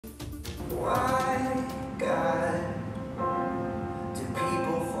Why, God, do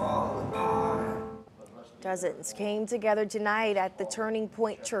people fall apart? Dozens came together tonight at the Turning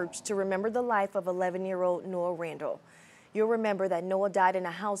Point Church to remember the life of 11-year-old Noah Randell. You'll remember that Noah died in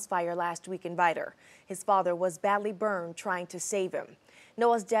a house fire last week in Vidor. His father was badly burned trying to save him.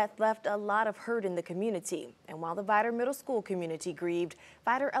 Noah's death left a lot of hurt in the community. And while the Vidor Middle School community grieved,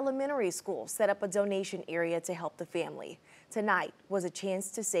 Vidor Elementary School set up a donation area to help the family. Tonight was a chance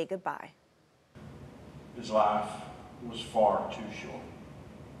to say goodbye. His life was far too short.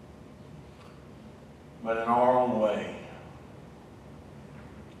 But in our own way,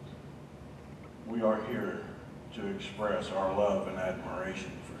 we are here to express our love and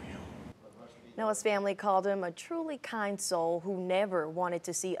admiration for him. Noah's family called him a truly kind soul who never wanted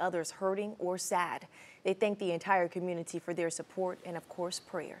to see others hurting or sad. They thank the entire community for their support and, of course,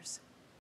 prayers.